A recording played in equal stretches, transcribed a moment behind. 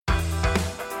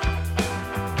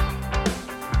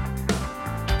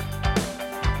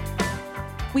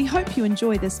We hope you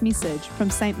enjoy this message from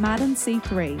St. Martin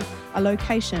C3, a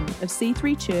location of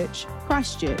C3 Church,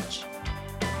 Christchurch.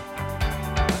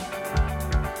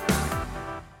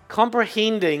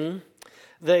 Comprehending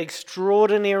the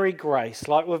extraordinary grace,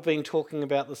 like we've been talking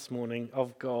about this morning,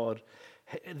 of God,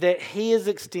 that He has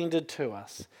extended to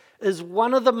us, is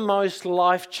one of the most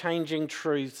life-changing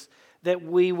truths that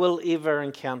we will ever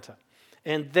encounter.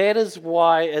 And that is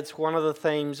why it's one of the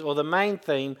themes, or the main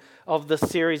theme, of the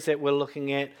series that we're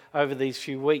looking at over these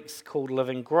few weeks called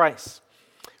Living Grace.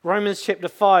 Romans chapter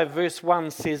 5 verse 1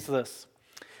 says this: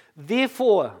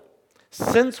 "Therefore,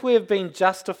 since we have been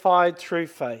justified through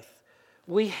faith,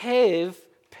 we have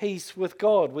peace with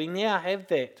God." We now have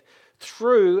that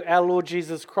through our Lord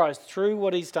Jesus Christ, through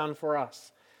what He's done for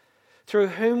us, through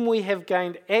whom we have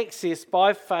gained access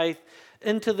by faith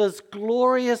into this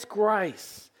glorious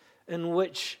grace in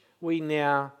which we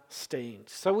now stand.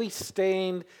 So we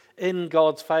stand in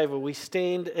God's favour. We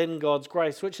stand in God's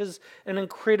grace, which is an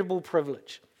incredible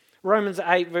privilege. Romans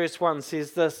 8 verse 1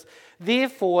 says this: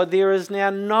 "Therefore there is now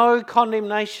no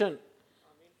condemnation."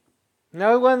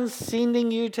 No one's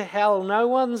sending you to hell. No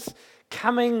one's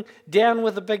coming down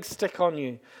with a big stick on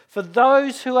you. For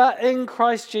those who are in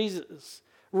Christ Jesus,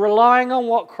 relying on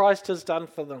what Christ has done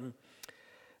for them.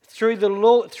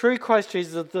 Through Christ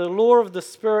Jesus, the law of the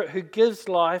Spirit who gives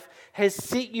life has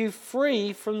set you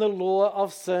free from the law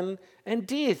of sin and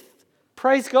death.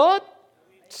 Praise God.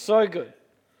 So good.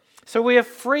 So we are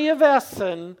free of our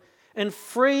sin and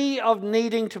free of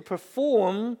needing to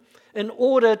perform in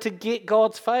order to get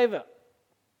God's favour.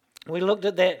 We looked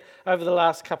at that over the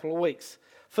last couple of weeks.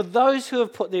 For those who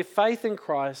have put their faith in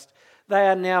Christ, they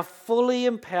are now fully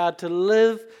empowered to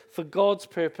live for God's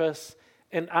purpose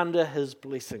and under His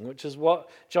blessing, which is what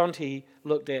John T.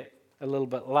 looked at a little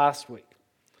bit last week.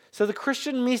 So the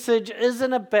Christian message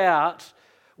isn't about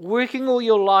working all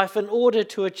your life in order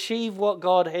to achieve what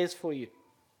God has for you.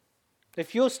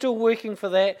 If you're still working for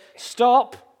that,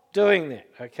 stop doing that,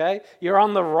 okay? You're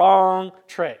on the wrong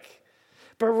track.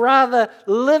 But rather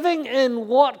living in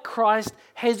what Christ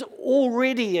has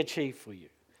already achieved for you.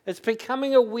 It's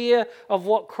becoming aware of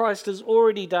what Christ has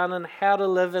already done and how to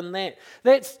live in that.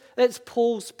 That's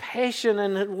Paul's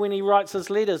passion when he writes his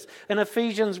letters. In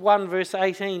Ephesians 1 verse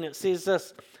 18 it says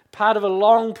this, part of a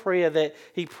long prayer that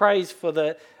he prays for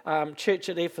the church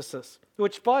at Ephesus,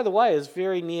 which by the way is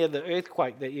very near the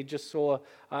earthquake that you just saw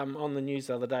on the news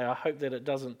the other day. I hope that it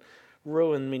doesn't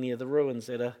ruin many of the ruins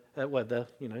that are, that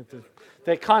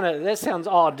sounds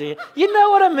odd. You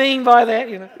know what I mean by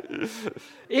that,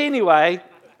 Anyway,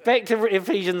 back to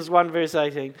Ephesians 1 verse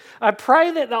 18. "I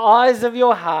pray that the eyes of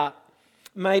your heart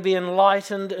may be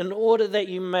enlightened in order that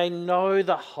you may know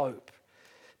the hope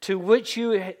to which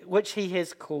He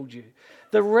has called you,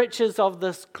 the riches of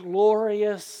this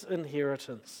glorious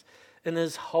inheritance in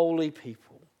His holy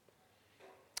people."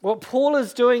 What Paul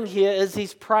is doing here is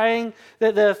he's praying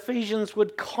that the Ephesians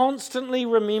would constantly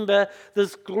remember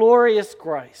this glorious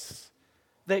grace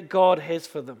that God has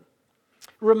for them.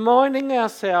 Reminding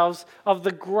ourselves of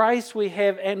the grace we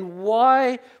have and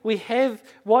why we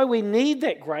need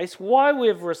that grace, why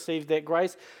we've received that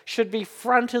grace, should be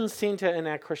front and center in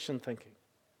our Christian thinking.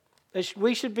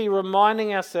 We should be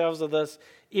reminding ourselves of this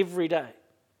every day.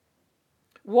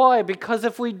 Why? Because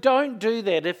if we don't do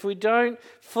that, if we don't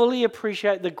fully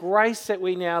appreciate the grace that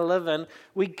we now live in,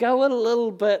 we go a little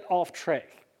bit off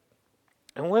track.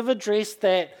 And we've addressed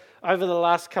that over the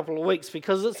last couple of weeks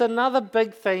because it's another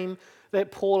big theme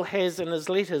that Paul has in his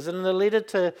letters. In the letter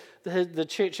to the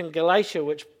church in Galatia,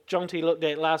 which John T. looked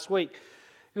at last week,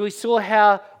 we saw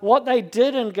how what they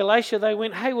did in Galatia, they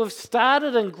went, hey, we've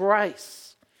started in grace.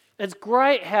 It's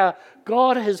great how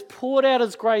God has poured out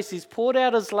His grace, He's poured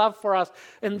out His love for us,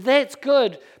 and that's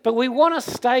good, but we want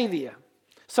to stay there.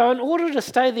 So in order to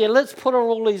stay there, let's put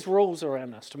all these rules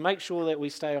around us to make sure that we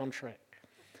stay on track.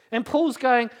 And Paul's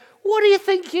going, what do you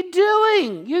think you're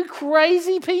doing? You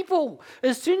crazy people.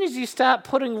 As soon as you start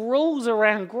putting rules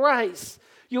around grace,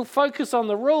 you'll focus on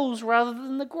the rules rather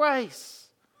than the grace.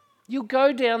 You'll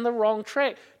go down the wrong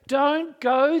track. Don't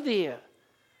go there.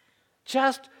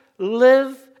 Just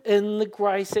live in the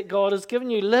grace that God has given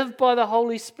you. Live by the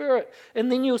Holy Spirit,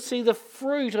 and then you'll see the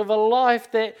fruit of a life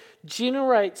that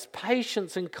generates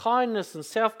patience and kindness and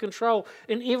self-control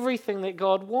in everything that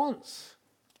God wants.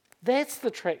 That's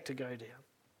the track to go down.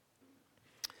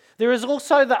 There is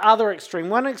also the other extreme.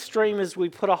 One extreme is we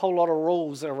put a whole lot of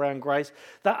rules around grace.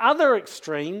 The other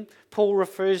extreme, Paul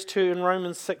refers to in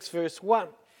Romans 6 verse 1,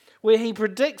 where he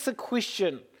predicts a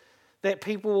question that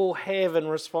people will have in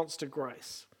response to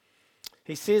grace.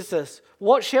 He says this: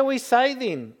 "What shall we say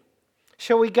then?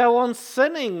 Shall we go on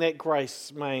sinning that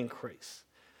grace may increase?"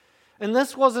 And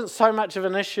this wasn't so much of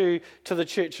an issue to the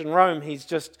church in Rome. He's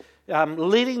just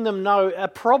letting them know a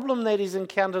problem that he's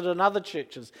encountered in other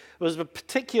churches. It was a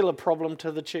particular problem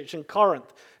to the church in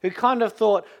Corinth, who kind of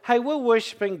thought, hey, we're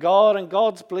worshipping God and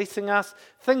God's blessing us.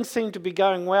 Things seem to be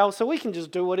going well, so we can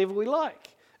just do whatever we like.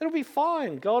 It'll be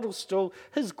fine. God will still,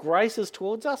 His grace is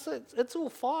towards us. It's all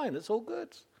fine. It's all good.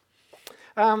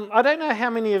 I don't know how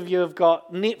many of you have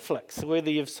got Netflix, whether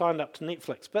you've signed up to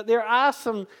Netflix, but there are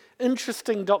some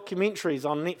interesting documentaries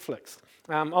on Netflix.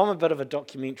 I'm a bit of a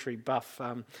documentary buff.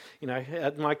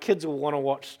 My kids will want to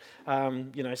watch,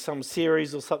 some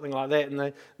series or something like that,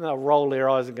 and they'll roll their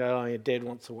eyes and go, "Oh, your dad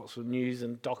wants to watch the news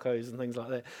and docos and things like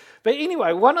that." But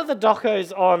anyway, one of the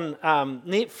docos on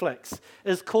Netflix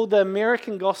is called The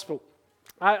American Gospel.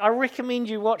 I recommend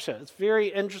you watch it. It's very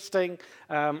interesting.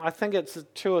 I think it's a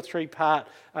 2 or 3 part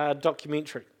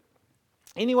documentary.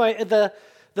 Anyway,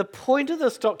 the point of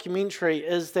this documentary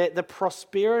is that the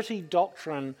prosperity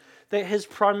doctrine that has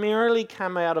primarily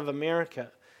come out of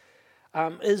America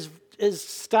is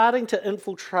starting to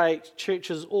infiltrate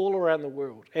churches all around the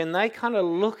world. And they kind of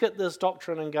look at this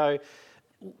doctrine and go,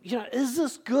 is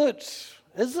this good?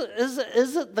 Is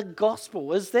it the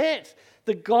gospel? Is that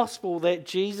the gospel that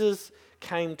Jesus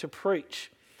came to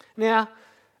preach? Now,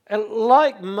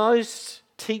 like most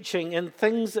teaching and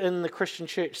things in the Christian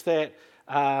church that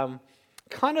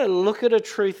kind of look at a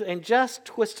truth and just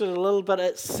twist it a little bit,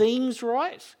 it seems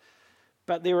right,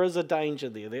 but there is a danger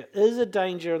there. There is a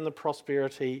danger in the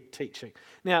prosperity teaching.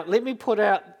 Now, let me point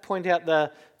out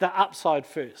the upside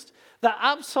first. The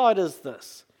upside is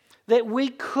this, that we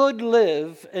could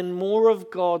live in more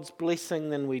of God's blessing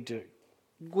than we do.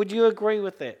 Would you agree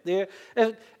with that?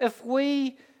 If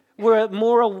we were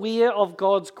more aware of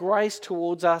God's grace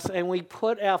towards us and we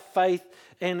put our faith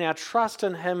and our trust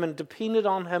in Him and depended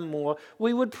on Him more,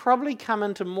 we would probably come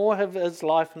into more of His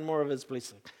life and more of His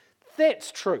blessing.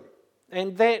 That's true.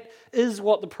 And that is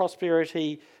what the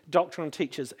prosperity doctrine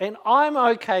teaches. And I'm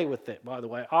okay with that, by the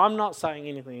way. I'm not saying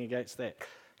anything against that.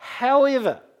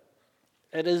 However,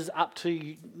 it is up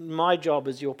to my job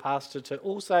as your pastor to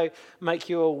also make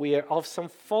you aware of some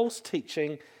false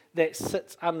teaching that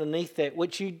sits underneath that,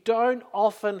 which you don't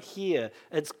often hear.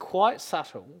 It's quite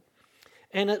subtle.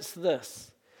 And it's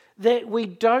this, that we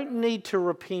don't need to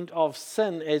repent of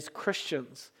sin as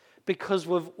Christians because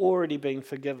we've already been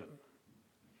forgiven.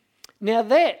 Now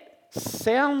that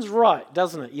sounds right,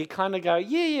 doesn't it? You kind of go,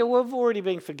 yeah, we've already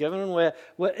been forgiven.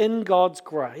 We're in God's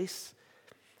grace.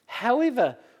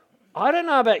 However, I don't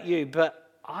know about you, but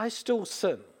I still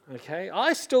sin, okay?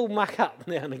 I still muck up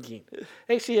now and again.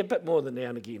 Actually, a bit more than now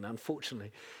and again,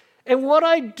 unfortunately. And what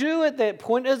I do at that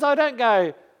point is I don't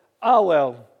go, oh,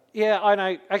 well, yeah, I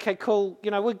know, okay, cool,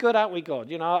 we're good, aren't we,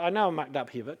 God? I know I mucked up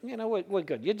here, but, we're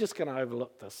good. You're just going to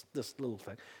overlook this little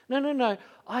thing. No.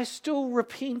 I still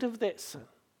repent of that sin.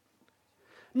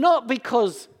 Not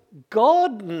because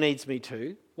God needs me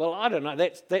to. Well, I don't know,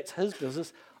 that's His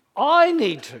business. I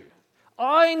need to.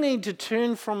 I need to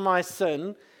turn from my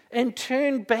sin and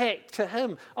turn back to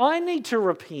Him. I need to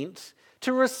repent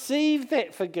to receive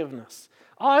that forgiveness.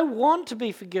 I want to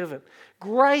be forgiven.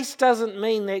 Grace doesn't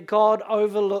mean that God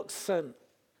overlooks sin.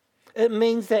 It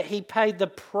means that He paid the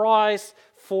price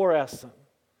for our sin.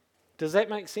 Does that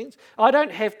make sense? I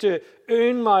don't have to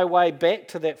earn my way back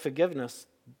to that forgiveness.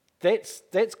 That's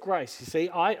grace, you see.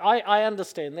 I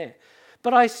understand that.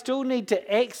 But I still need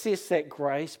to access that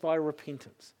grace by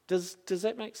repentance. Does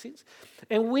that make sense?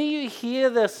 And where you hear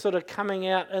this sort of coming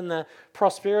out in the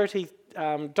prosperity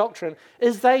doctrine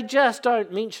is they just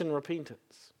don't mention repentance.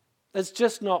 It's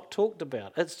just not talked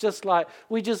about. It's just like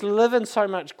we just live in so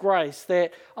much grace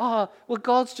that,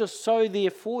 God's just so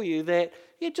there for you that,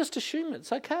 just assume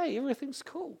it's okay. Everything's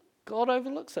cool. God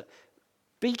overlooks it.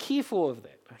 Be careful of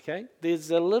that, okay?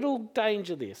 There's a little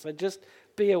danger there, so just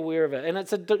be aware of it. And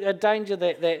it's a danger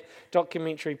that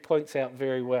documentary points out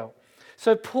very well.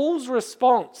 So Paul's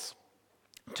response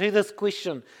to this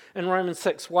question in Romans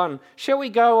 6:1, shall we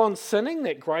go on sinning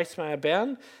that grace may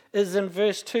abound, is in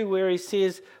verse 2 where he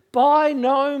says, by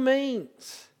no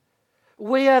means.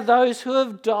 We are those who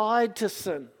have died to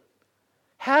sin.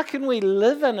 How can we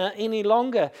live in it any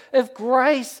longer? If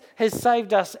grace has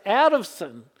saved us out of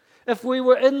sin, if we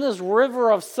were in this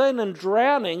river of sin and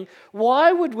drowning,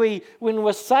 why would we, when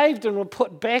we're saved and we're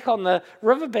put back on the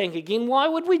riverbank again, why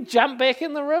would we jump back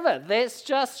in the river? That's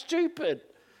just stupid.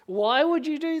 Why would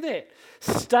you do that?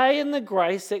 Stay in the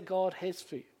grace that God has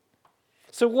for you.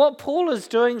 So what Paul is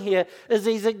doing here is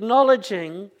he's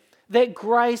acknowledging that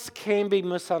grace can be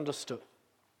misunderstood.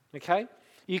 Okay?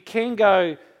 You can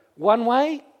go one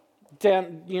way,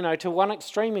 down, to one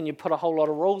extreme, and you put a whole lot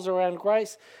of rules around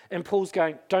grace, and Paul's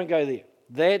going, don't go there.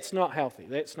 That's not healthy.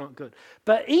 That's not good.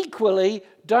 But equally,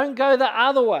 don't go the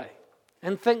other way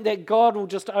and think that God will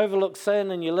just overlook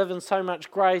sin and you live in so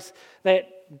much grace that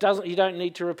you don't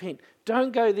need to repent.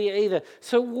 Don't go there either.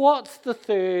 So what's the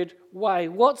third way?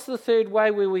 What's the third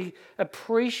way where we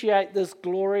appreciate this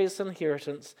glorious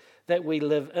inheritance that we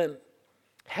live in?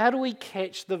 How do we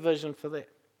catch the vision for that?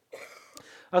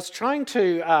 I was trying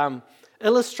to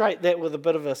illustrate that with a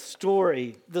bit of a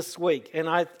story this week, and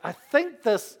I think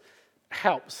this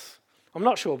helps. I'm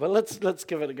not sure, but let's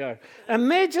give it a go.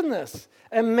 Imagine this.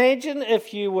 Imagine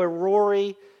if you were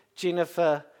Rory,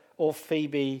 Jennifer, or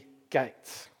Phoebe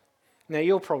Gates. Now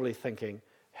you're probably thinking,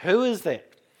 who is that?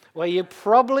 Well, you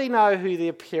probably know who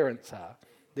their parents are.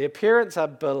 Their parents are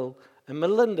Bill and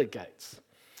Melinda Gates.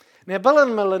 Now, Bill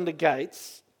and Melinda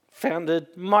Gates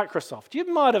founded Microsoft. You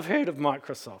might have heard of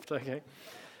Microsoft, okay?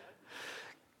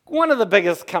 One of the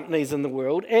biggest companies in the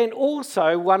world, and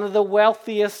also one of the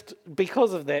wealthiest,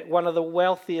 because of that, one of the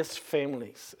wealthiest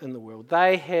families in the world.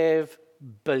 They have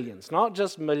billions, not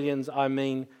just millions, I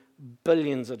mean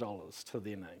billions of dollars to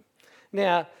their name.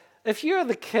 Now, if you're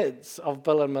the kids of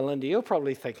Bill and Melinda, you're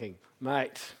probably thinking,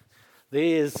 mate,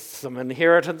 there's some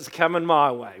inheritance coming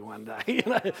my way one day.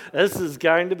 This is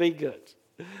going to be good.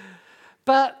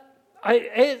 But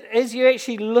as you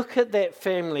actually look at that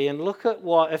family and look at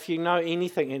what, if you know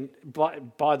anything, and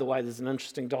by the way, there's an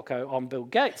interesting doco on Bill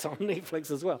Gates on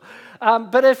Netflix as well.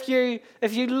 But if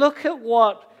you look at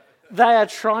what they are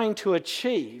trying to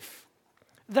achieve,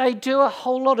 they do a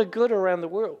whole lot of good around the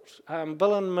world.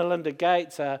 Bill and Melinda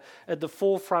Gates are at the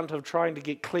forefront of trying to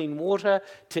get clean water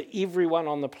to everyone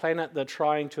on the planet. They're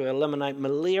trying to eliminate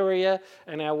malaria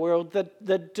in our world.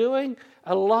 They're doing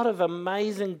a lot of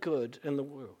amazing good in the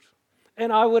world.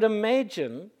 And I would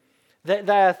imagine that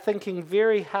they are thinking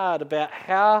very hard about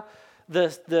how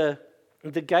the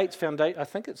Gates Foundation, I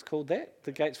think it's called that,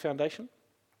 the Gates Foundation,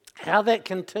 how that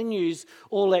continues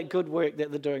all that good work that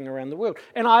they're doing around the world.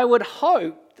 And I would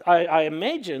hope, I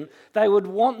imagine, they would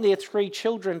want their 3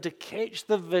 children to catch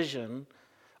the vision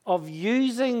of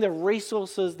using the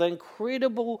resources, the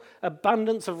incredible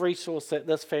abundance of resource that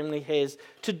this family has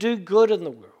to do good in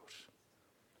the world.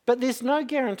 But there's no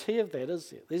guarantee of that, is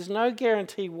there? There's no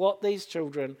guarantee what these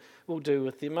children will do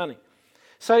with their money.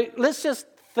 So let's just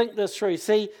think this through.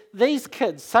 See, these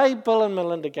kids, say Bill and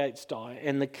Melinda Gates die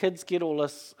and the kids get all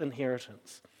this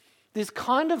inheritance. There's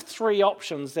kind of 3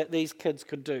 options that these kids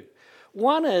could do.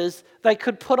 One is they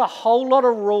could put a whole lot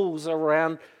of rules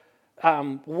around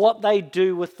what they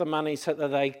do with the money so that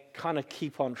they kind of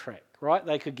keep on track, right?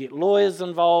 They could get lawyers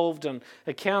involved and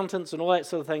accountants and all that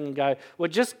sort of thing and go, well,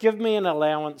 just give me an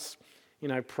allowance,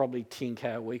 probably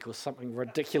 10K a week or something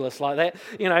ridiculous like that,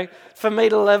 for me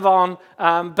to live on.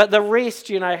 But the rest,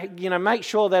 make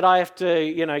sure that I have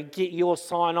to, get your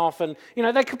sign off. And,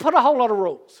 they could put a whole lot of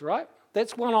rules, right?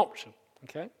 That's one option,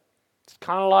 okay? It's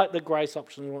kind of like the grace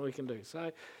option, what we can do.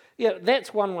 So, yeah,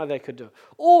 that's one way they could do it.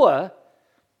 Or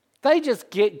they just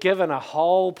get given a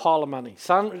whole pile of money.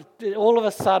 All of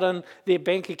a sudden, their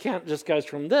bank account just goes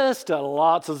from this to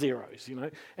lots of zeros,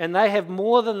 and they have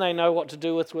more than they know what to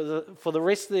do with it for the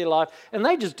rest of their life, and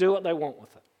they just do what they want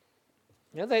with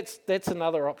it. That's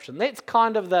another option. That's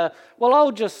kind of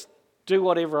I'll just do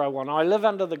whatever I want. I live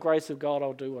under the grace of God,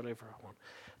 I'll do whatever I want.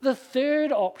 The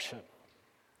third option,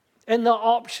 and the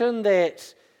option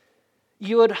that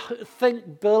you would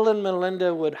think Bill and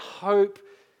Melinda would hope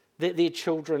that their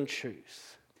children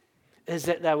choose, is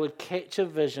that they would catch a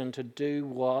vision to do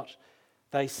what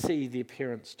they see their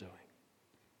parents doing.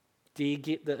 Do you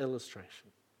get the illustration?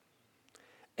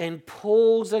 And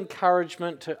Paul's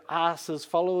encouragement to us as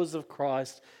followers of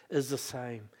Christ is the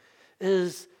same. You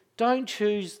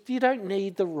don't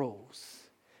need the rules.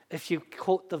 If you've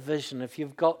caught the vision, if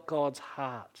you've got God's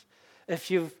heart,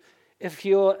 if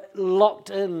you're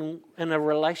locked in a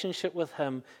relationship with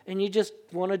Him and you just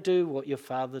want to do what your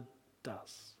Father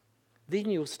does, then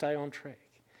you'll stay on track.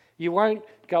 You won't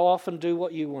go off and do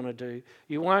what you want to do.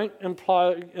 You won't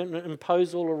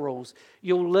impose all the rules.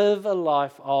 You'll live a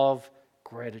life of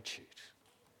gratitude.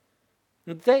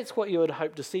 And that's what you would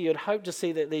hope to see. You'd hope to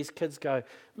see that these kids go,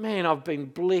 man, I've been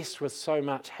blessed with so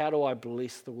much. How do I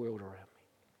bless the world around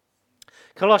me?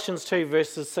 Colossians 2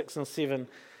 verses 6 and 7,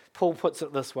 Paul puts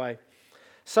it this way.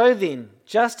 So then,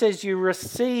 just as you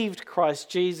received Christ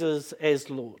Jesus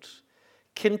as Lord,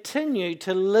 continue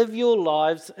to live your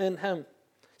lives in Him.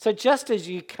 So just as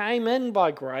you came in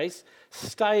by grace,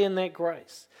 stay in that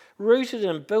grace. Rooted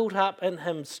and built up in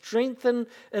Him, strengthened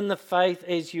in the faith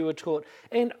as you were taught,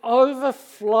 and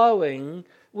overflowing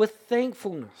with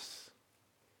thankfulness.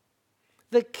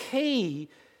 The key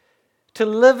to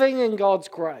living in God's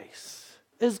grace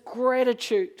is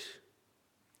gratitude.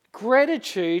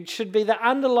 Gratitude should be the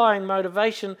underlying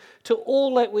motivation to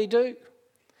all that we do.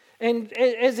 And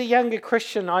as a younger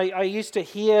Christian, I used to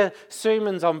hear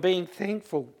sermons on being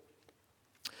thankful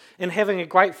and having a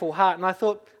grateful heart. And I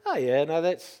thought, oh yeah, no,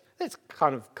 that's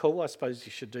kind of cool. I suppose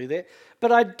you should do that.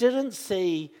 But I didn't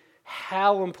see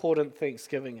how important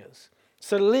Thanksgiving is.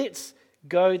 So let's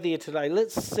go there today.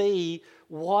 Let's see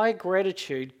why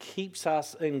gratitude keeps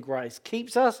us in grace,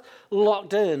 keeps us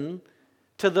locked in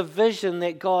to the vision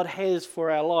that God has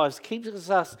for our lives, keeps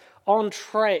us on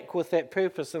track with that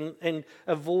purpose and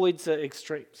avoids the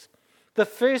extremes. The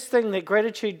first thing that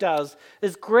gratitude does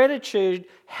is gratitude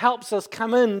helps us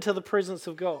come into the presence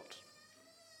of God.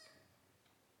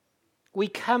 We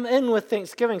come in with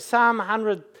thanksgiving. Psalm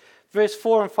 100 verse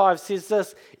 4 and 5 says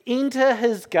this: enter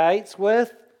his gates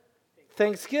with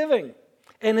thanksgiving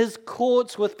and his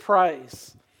courts with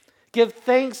praise. Give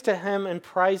thanks to him and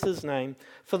praise his name,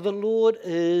 for the Lord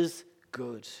is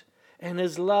good, and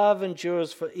his love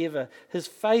endures forever. His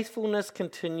faithfulness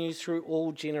continues through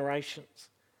all generations.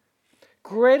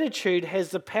 Gratitude has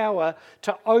the power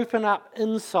to open up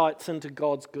insights into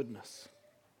God's goodness.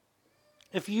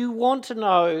 If you want to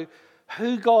know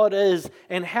who God is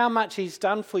and how much he's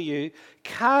done for you,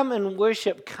 come and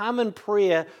worship, come in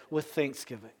prayer with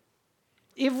thanksgiving.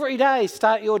 Every day,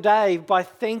 start your day by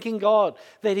thanking God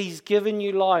that he's given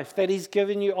you life, that he's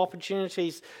given you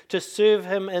opportunities to serve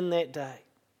him in that day.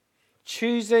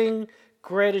 Choosing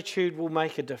gratitude will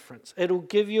make a difference. It'll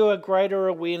give you a greater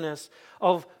awareness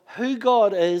of who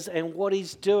God is and what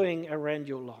he's doing around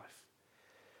your life.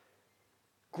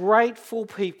 Grateful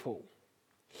people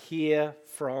hear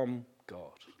from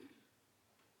God.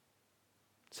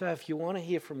 So if you want to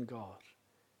hear from God,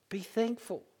 be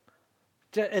thankful.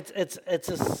 It's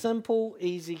a simple,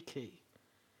 easy key.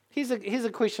 Here's a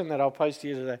question that I'll pose to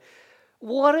you today.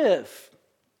 What if,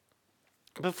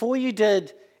 before you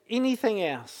did anything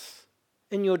else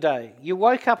in your day, you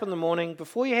woke up in the morning,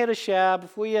 before you had a shower,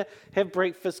 before you have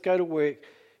breakfast, go to work,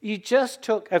 you just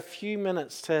took a few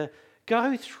minutes to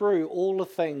go through all the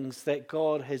things that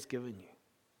God has given you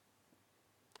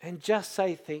and just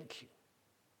say thank you?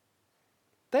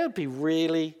 That would be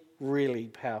really, really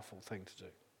powerful thing to do.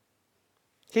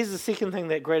 Here's the second thing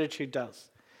that gratitude does.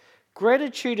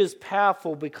 Gratitude is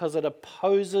powerful because it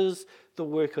opposes the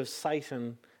work of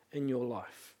Satan in your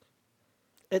life.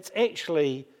 It's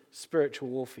actually spiritual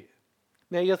warfare.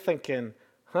 Now you're thinking,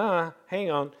 hang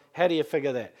on, how do you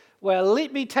figure that? Well,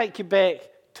 let me take you back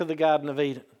to the Garden of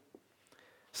Eden.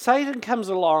 Satan comes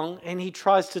along and he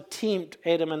tries to tempt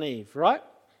Adam and Eve, right?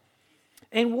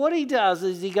 And what he does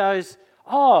is he goes,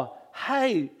 oh,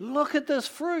 hey, look at this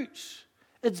fruit.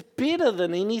 It's better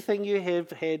than anything you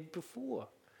have had before.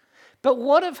 But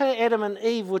what if Adam and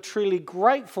Eve were truly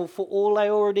grateful for all they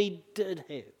already did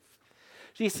have?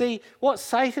 Do you see, what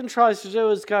Satan tries to do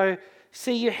is go,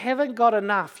 see, you haven't got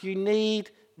enough, you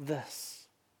need this.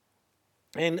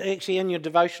 And actually in your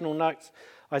devotional notes,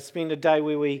 I spend a day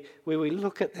where we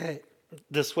look at that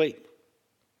this week.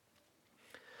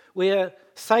 Where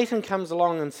Satan comes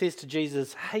along and says to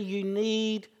Jesus, hey, you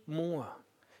need more.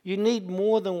 You need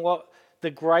more than what the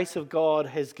grace of God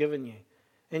has given you.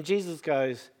 And Jesus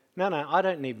goes, no, I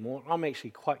don't need more. I'm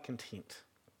actually quite content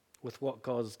with what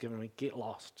God has given me. Get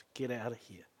lost. Get out of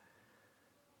here.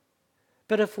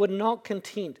 But if we're not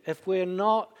content, if we're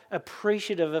not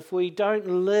appreciative, if we don't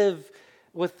live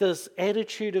with this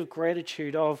attitude of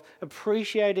gratitude, of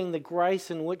appreciating the grace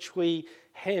in which we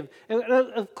have, and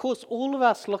of course all of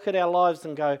us look at our lives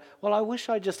and go, well, I wish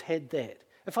I just had that.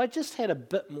 If I just had a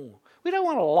bit more. We don't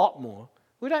want a lot more.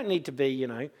 We don't need to be,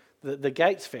 the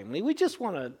Gates family. We just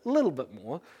want a little bit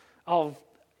more of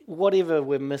whatever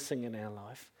we're missing in our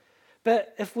life.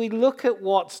 But if we look at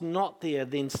what's not there,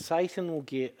 then Satan will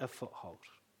get a foothold.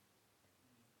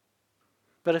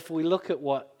 But if we look at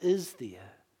what is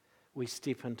there, we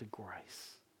step into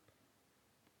grace.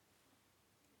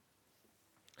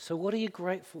 So what are you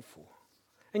grateful for?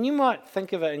 And you might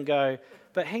think of it and go,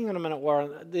 but hang on a minute,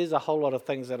 Warren, there's a whole lot of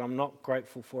things that I'm not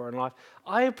grateful for in life.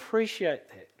 I appreciate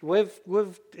that.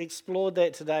 We've explored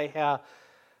that today,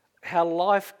 how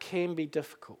life can be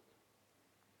difficult.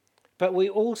 But we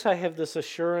also have this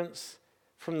assurance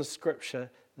from the Scripture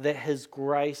that his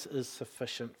grace is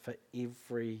sufficient for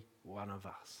every one of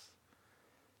us.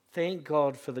 Thank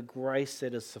God for the grace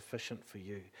that is sufficient for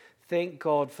you. Thank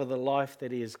God for the life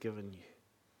that he has given you.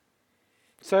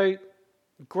 So,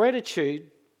 gratitude,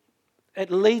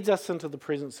 it leads us into the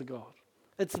presence of God.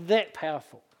 It's that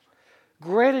powerful.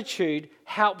 Gratitude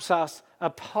helps us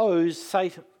oppose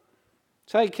Satan.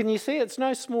 So can you see it's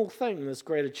no small thing, this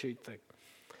gratitude thing.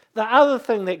 The other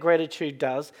thing that gratitude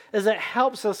does is it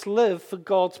helps us live for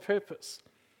God's purpose.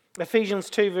 Ephesians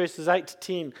 2 verses 8 to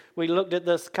 10, we looked at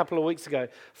this a couple of weeks ago.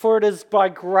 For it is by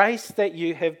grace that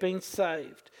you have been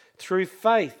saved, through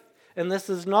faith. And this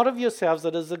is not of yourselves,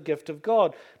 it is a gift of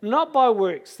God. Not by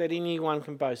works that anyone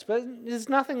can boast. But there's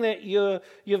nothing that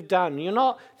you've done. You're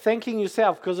not thanking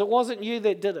yourself because it wasn't you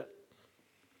that did it.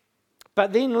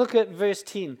 But then look at verse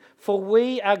 10. For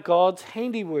we are God's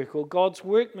handiwork, or God's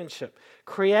workmanship,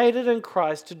 created in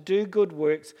Christ to do good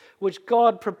works, which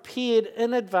God prepared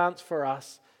in advance for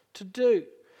us to do.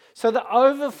 So the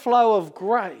overflow of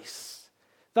grace,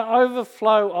 the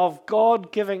overflow of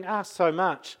God giving us so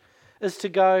much, is to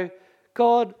go,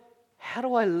 God, how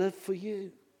do I live for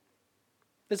you?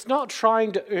 It's not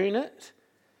trying to earn it.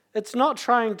 It's not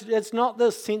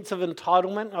this sense of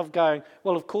entitlement of going,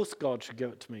 well, of course God should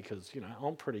give it to me because,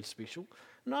 I'm pretty special.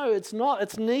 No, it's not.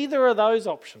 It's neither of those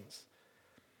options.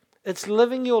 It's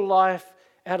living your life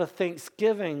out of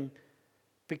thanksgiving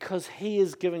because He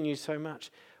has given you so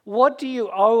much. What do you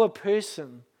owe a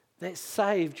person that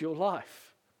saved your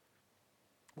life?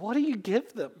 What do you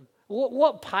give them?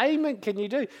 What payment can you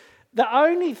do? The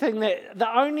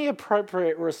only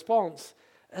appropriate response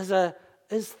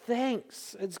is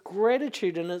thanks. It's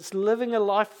gratitude, and it's living a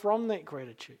life from that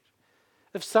gratitude.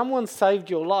 If someone saved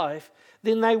your life,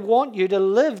 then they want you to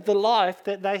live the life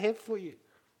that they have for you.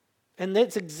 And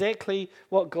that's exactly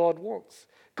what God wants.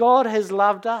 God has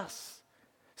loved us,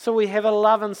 so we have a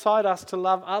love inside us to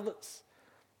love others.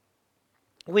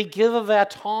 We give of our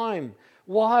time.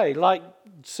 Why? Like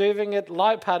serving at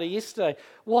Light Party yesterday.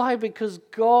 Why? Because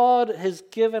God has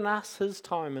given us His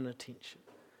time and attention.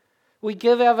 We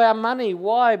give of our money.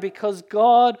 Why? Because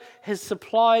God has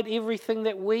supplied everything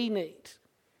that we need.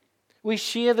 We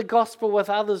share the gospel with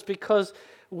others because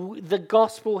the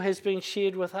gospel has been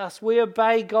shared with us. We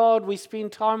obey God. We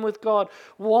spend time with God.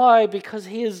 Why? Because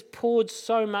He has poured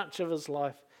so much of His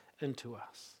life into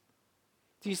us.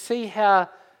 Do you see how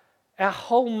our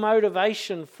whole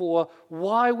motivation for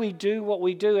why we do what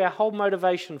we do, our whole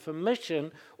motivation for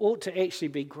mission ought to actually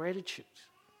be gratitude?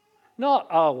 Not,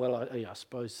 I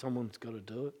suppose someone's got to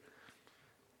do it.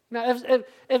 Now,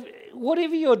 if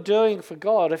whatever you're doing for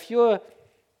God, if you're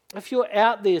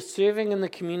out there serving in the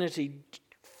community,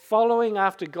 following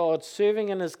after God, serving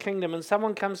in His kingdom, and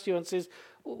someone comes to you and says,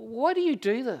 why do you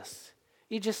do this?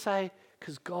 You just say,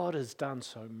 because God has done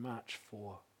so much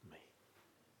for me.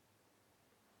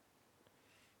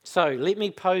 So let me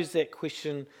pose that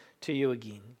question to you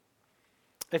again.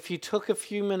 If you took a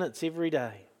few minutes every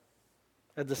day,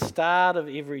 at the start of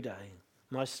every day,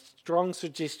 my strong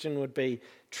suggestion would be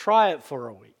try it for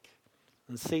a week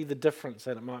and see the difference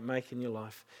that it might make in your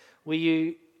life. Will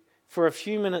you, for a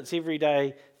few minutes every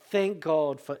day, thank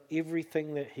God for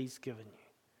everything that He's given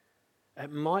you?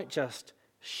 It might just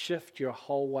shift your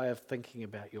whole way of thinking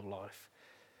about your life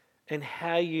and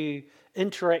how you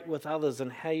interact with others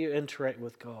and how you interact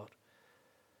with God.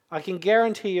 I can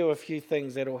guarantee you a few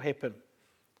things that will happen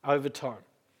over time.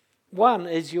 One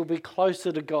is you'll be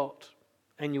closer to God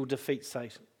and you'll defeat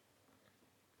Satan.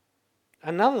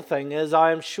 Another thing is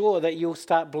I am sure that you'll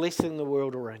start blessing the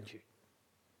world around you.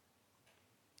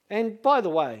 And by the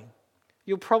way,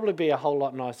 you'll probably be a whole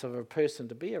lot nicer of a person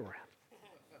to be around.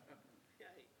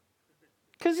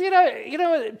 Because,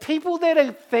 people that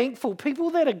are thankful, people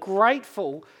that are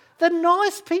grateful, they're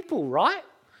nice people, right?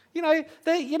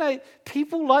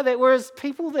 People like that, whereas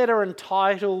people that are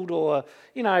entitled or,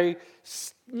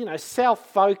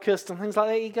 self-focused and things like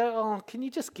that, you go, oh, can you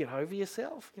just get over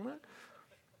yourself,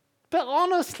 But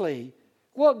honestly,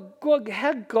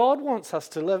 how God wants us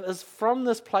to live is from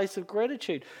this place of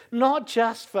gratitude, not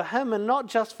just for Him and not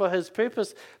just for His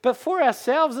purpose, but for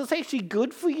ourselves. It's actually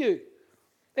good for you.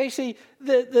 Actually,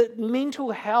 the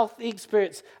mental health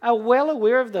experts are well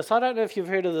aware of this. I don't know if you've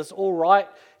heard of this All Right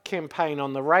campaign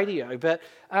on the radio, but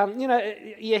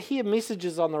you hear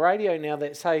messages on the radio now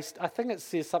that say, I think it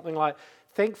says something like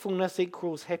thankfulness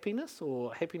equals happiness,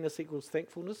 or happiness equals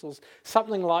thankfulness, or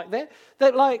something like that.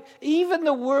 That like even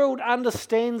the world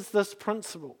understands this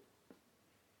principle,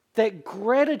 that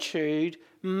gratitude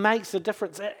makes a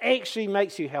difference. It actually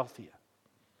makes you healthier,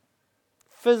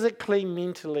 physically,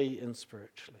 mentally, and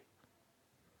spiritually.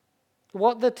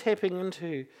 What they're tapping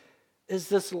into is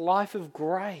this life of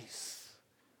grace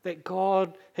that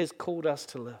God has called us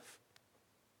to live.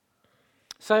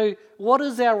 So, what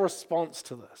is our response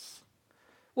to this?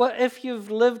 Well, if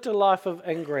you've lived a life of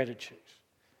ingratitude,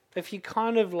 if you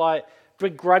kind of like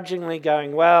begrudgingly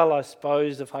going, well, I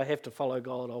suppose if I have to follow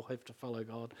God, I'll have to follow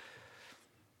God.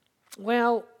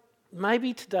 Well,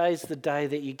 maybe today's the day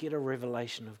that you get a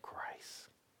revelation of grace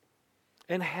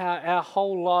and how our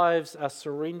whole lives are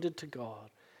surrendered to God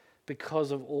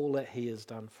because of all that He has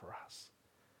done for us.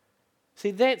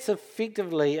 See, that's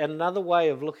effectively another way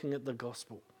of looking at the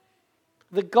gospel.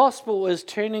 The gospel is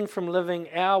turning from living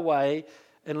our way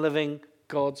and living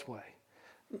God's way.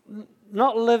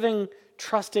 Not living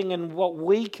trusting in what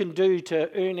we can do to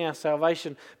earn our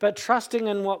salvation, but trusting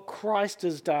in what Christ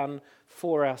has done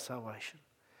for our salvation.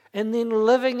 And then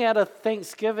living out of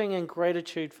thanksgiving and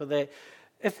gratitude for that.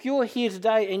 If you're here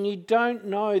today and you don't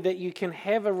know that you can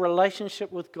have a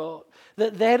relationship with God,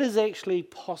 that is actually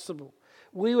possible,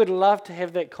 we would love to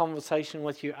have that conversation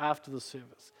with you after the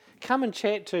service. Come and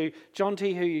chat to John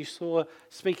T, who you saw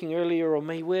speaking earlier, or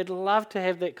me. We'd love to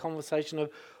have that conversation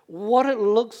of what it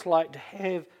looks like to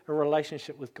have a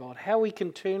relationship with God, how we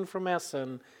can turn from our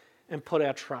sin and put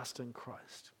our trust in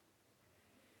Christ.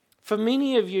 For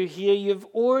many of you here, you've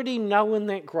already known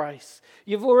that grace.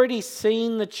 You've already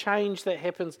seen the change that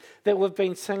happens that we've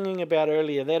been singing about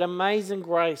earlier, that amazing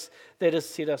grace that has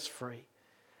set us free.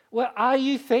 Well, are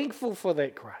you thankful for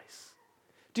that grace?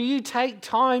 Do you take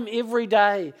time every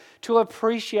day to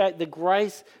appreciate the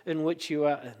grace in which you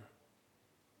are in?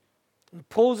 And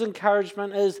Paul's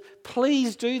encouragement is,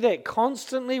 please do that.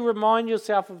 Constantly remind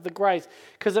yourself of the grace,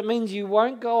 because it means you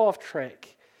won't go off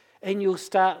track and you'll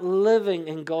start living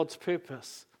in God's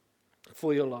purpose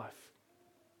for your life.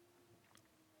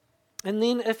 And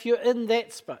then if you're in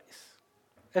that space,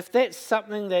 if that's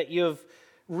something that you've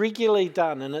regularly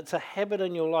done and it's a habit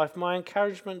in your life, my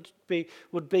encouragement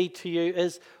would be to you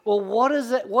is, well, what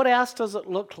is it? What else does it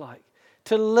look like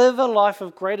to live a life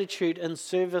of gratitude and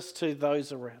service to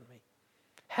those around me?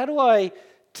 How do I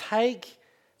take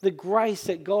the grace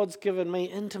that God's given me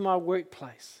into my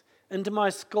workplace, into my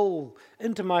school,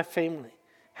 into my family?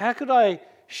 How could I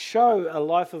show a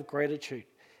life of gratitude?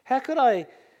 How could I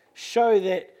show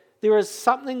that there is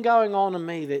something going on in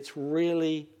me that's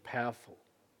really powerful,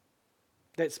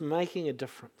 that's making a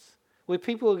difference, where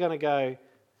people are going to go,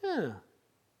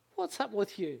 what's up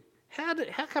with you? How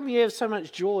come you have so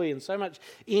much joy and so much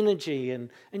energy and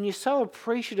you're so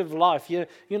appreciative of life? You're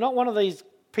not one of these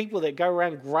people that go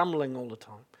around grumbling all the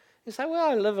time. You say,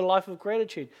 well, I live a life of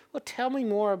gratitude. Well, tell me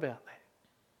more about that.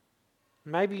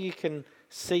 Maybe you can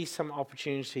see some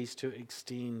opportunities to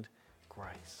extend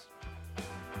grace.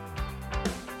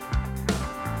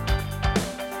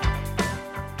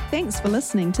 Thanks for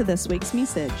listening to this week's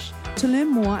message. To learn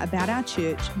more about our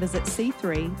church, visit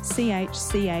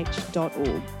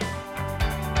c3chch.org.